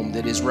home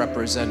that is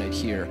represented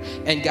here.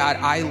 And God,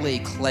 I lay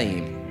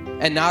claim.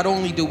 And not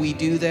only do we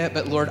do that,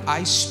 but Lord,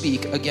 I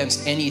speak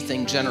against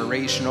anything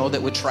generational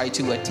that would try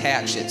to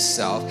attach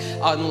itself,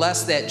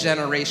 unless that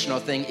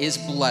generational thing is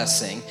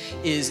blessing,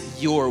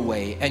 is your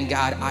way. And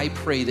God, I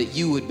pray that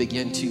you would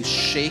begin to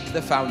shake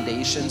the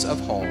foundations of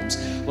homes.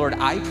 Lord,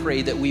 I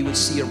pray that we would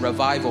see a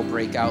revival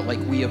break out like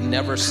we have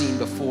never seen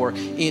before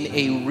in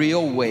a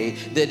real way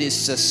that is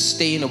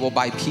sustainable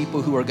by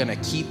people who are going to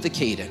keep the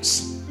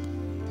cadence.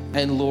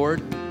 And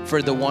Lord,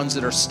 for the ones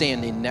that are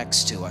standing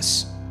next to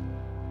us.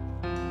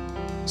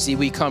 See,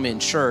 we come in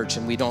church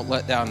and we don't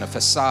let down the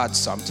facade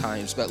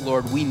sometimes, but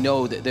Lord, we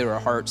know that there are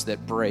hearts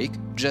that break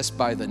just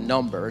by the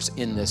numbers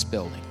in this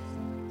building.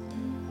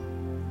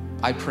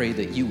 I pray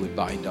that you would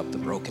bind up the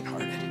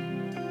brokenhearted.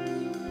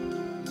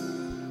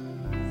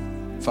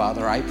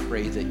 Father, I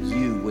pray that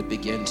you would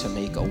begin to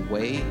make a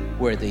way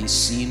where they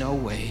see no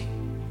way.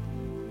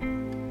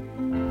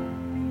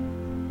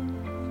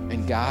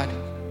 And God,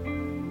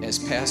 as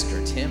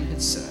Pastor Tim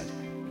had said,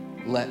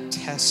 let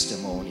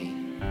testimony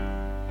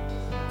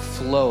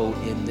flow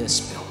in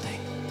this building.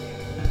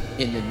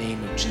 In the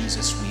name of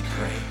Jesus we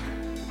pray.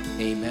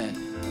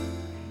 Amen.